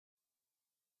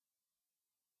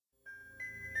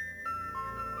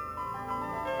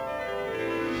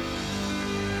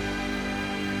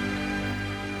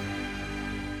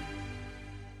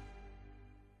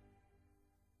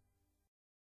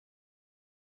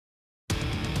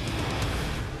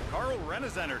Earl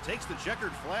Renazenter takes the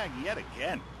checkered flag yet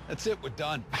again. That's it, we're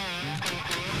done.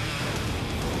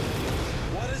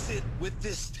 What is it with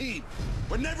this team?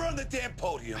 We're never on the damn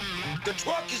podium. The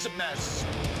truck is a mess.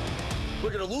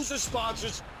 We're gonna lose our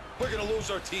sponsors. We're gonna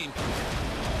lose our team.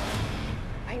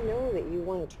 I know that you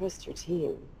want to trust your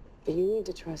team, but you need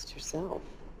to trust yourself.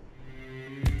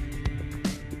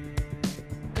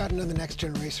 Got another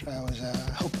next-gen racer I was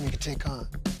hoping we could take on.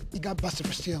 He got busted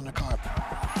for stealing a car.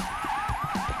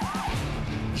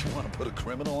 You want to put a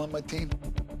criminal on my team?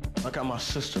 I got my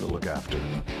sister to look after.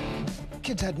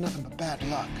 Kid's had nothing but bad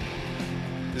luck.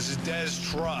 This is Des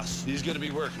Truss. He's gonna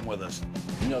be working with us.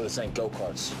 You know this ain't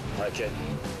go-karts, right, kid?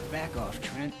 Back off,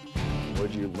 Trent.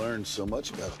 Where'd you learn so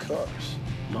much about cars?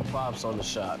 My pops on the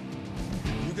shop.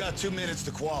 You got 2 minutes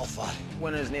to qualify.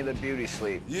 Winners need a beauty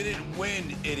sleep. You didn't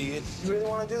win, idiot. You really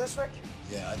want to do this, Rick?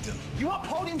 Yeah, I do. You want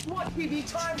podiums? You want TV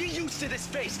time? Get used to this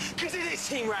face, because it is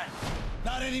Team Rat.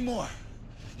 Not anymore.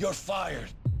 You're fired.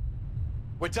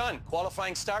 We're done.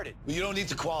 Qualifying started. Well, you don't need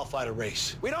to qualify to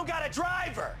race. We don't got a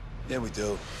driver. Yeah, we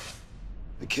do.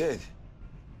 The kid.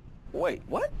 Wait,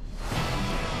 what?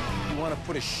 You want to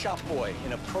put a shop boy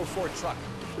in a Pro 4 truck?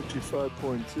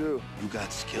 55.2. You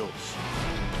got skills.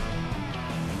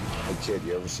 Hey, kid,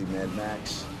 you ever see Mad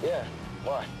Max? Yeah.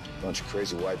 Why? Bunch of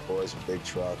crazy white boys with big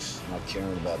trucks, not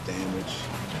caring about damage.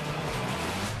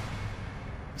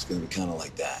 It's gonna be kind of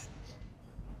like that.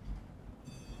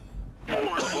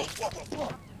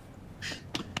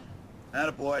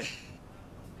 Attaboy.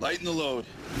 Lighten the load.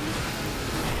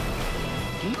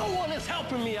 No one is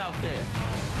helping me out there.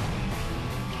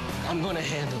 I'm gonna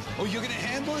handle it. Oh, you're gonna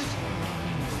handle it?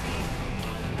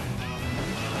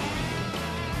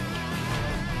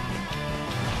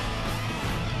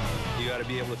 You gotta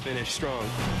be able to finish strong.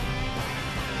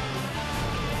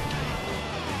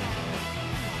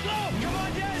 Go! Come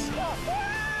on, Des!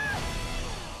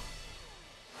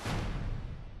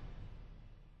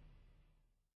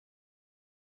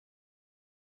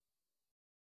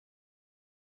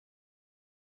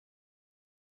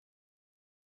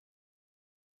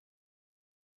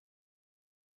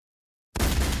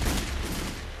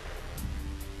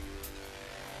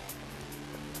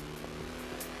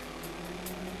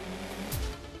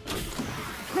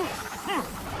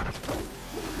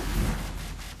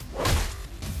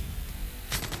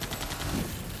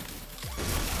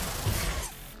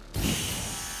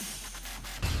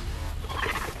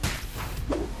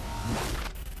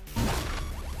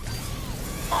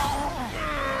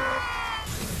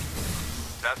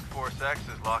 Task Force X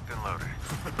is locked and loaded.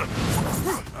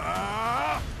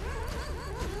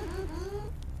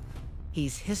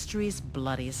 He's history's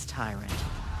bloodiest tyrant.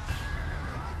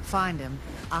 Find him,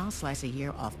 I'll slice a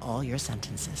year off all your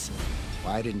sentences.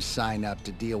 I didn't sign up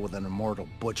to deal with an immortal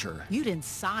butcher. You didn't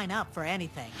sign up for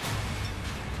anything.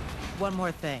 One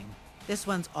more thing. This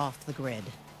one's off the grid.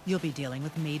 You'll be dealing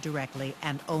with me directly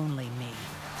and only me.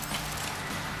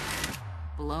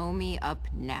 Blow me up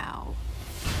now.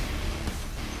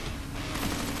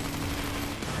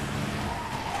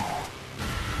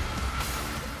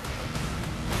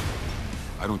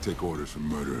 I don't take orders from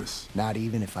murderers. Not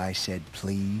even if I said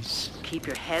please? Keep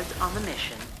your heads on the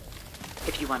mission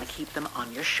if you want to keep them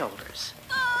on your shoulders.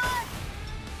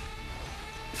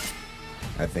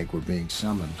 I think we're being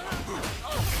summoned.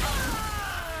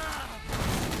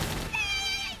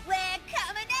 We're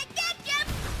coming to get you!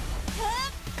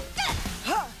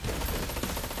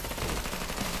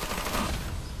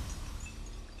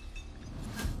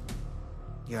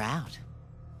 You're out.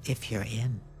 If you're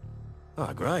in.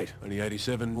 Oh, great. Only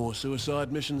 87 more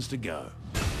suicide missions to go.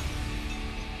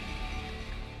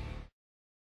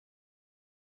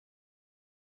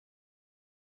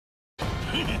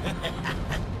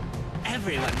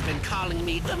 Everyone's been calling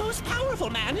me the most powerful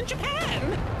man in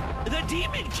Japan. The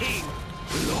Demon King.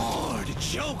 Lord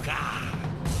Joker.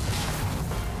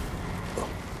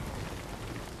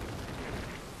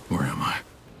 Where am I?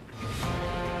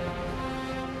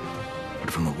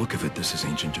 But from the look of it, this is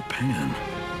ancient Japan.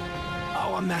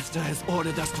 Our master has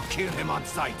ordered us to kill him on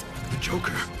sight. The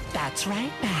Joker. That's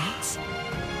right, Max.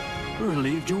 We're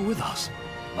relieved you're with us,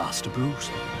 Master Bruce.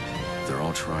 They're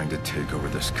all trying to take over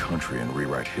this country and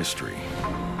rewrite history.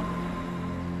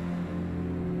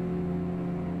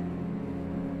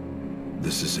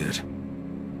 This is it.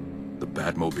 The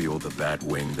Batmobile, the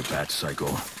Batwing, the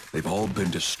Batcycle. They've all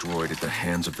been destroyed at the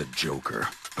hands of the Joker.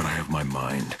 But I have my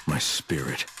mind, my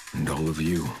spirit, and all of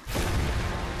you.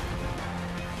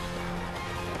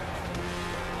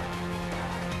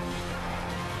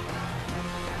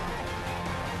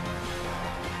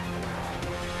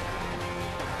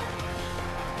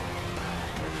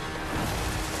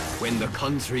 When the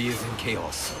country is in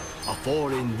chaos, a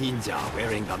foreign ninja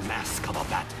wearing the mask of a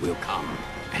bat will come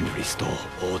and restore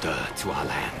order to our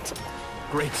land.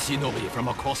 Great shinobi from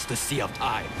across the sea of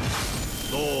time.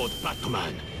 Lord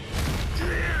Batman.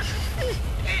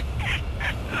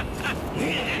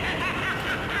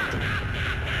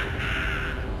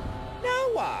 Now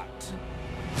what?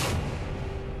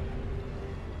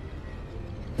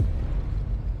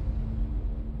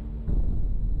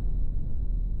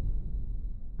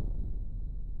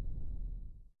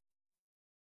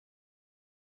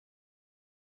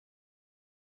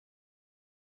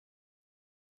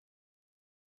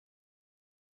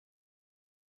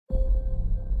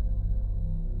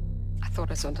 I thought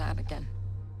I saw Dad again.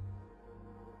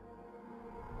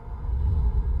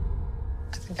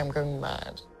 I think I'm going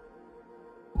mad.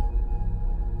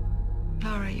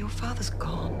 Lara, your father's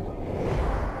gone.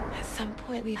 At some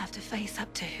point, we have to face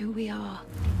up to who we are.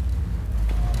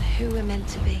 Who we're meant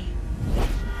to be.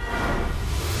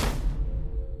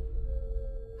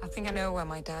 I think I know where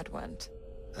my dad went.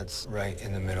 That's right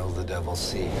in the middle of the Devil's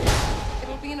Sea.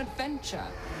 It'll be an adventure.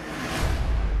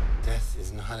 Death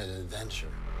is not an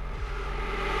adventure.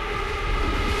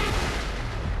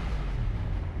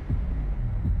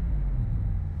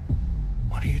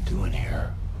 What are you doing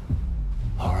here,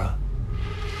 Laura?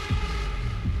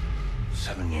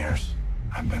 7 years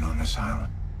I've been on this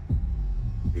island.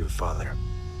 Your father,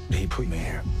 he put me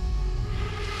here.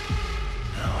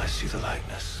 Now I see the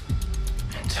likeness,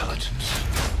 intelligence,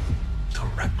 the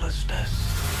recklessness.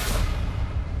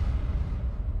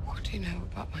 What do you know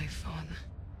about my father?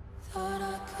 Thought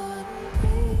I couldn't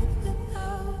breathe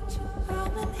without you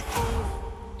around here.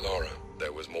 Laura,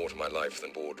 there was more to my life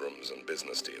than boardrooms and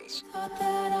business deals. Thought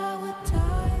that I would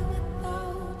die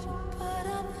without you, but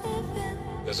I'm living.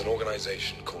 There's an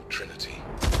organization called Trinity.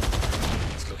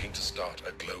 It's looking to start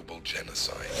a global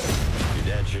genocide. Your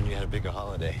dad shouldn't you had a bigger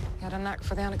holiday. He had a knack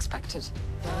for the unexpected.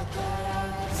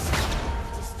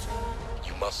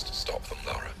 You must stop them,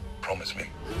 Laura. Promise me.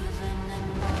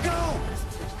 Go!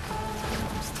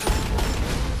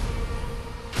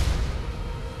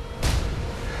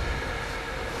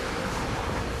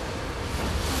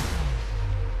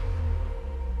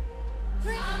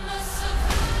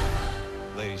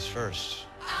 Ladies first.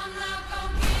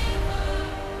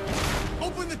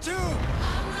 Open the tube!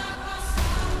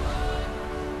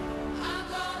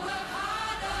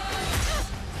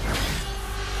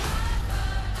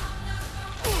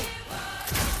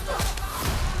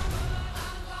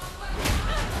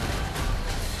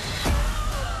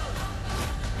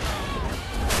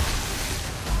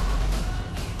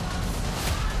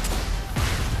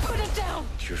 Put it down!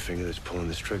 It's your finger that's pulling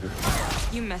this trigger.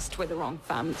 You messed with the wrong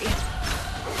family.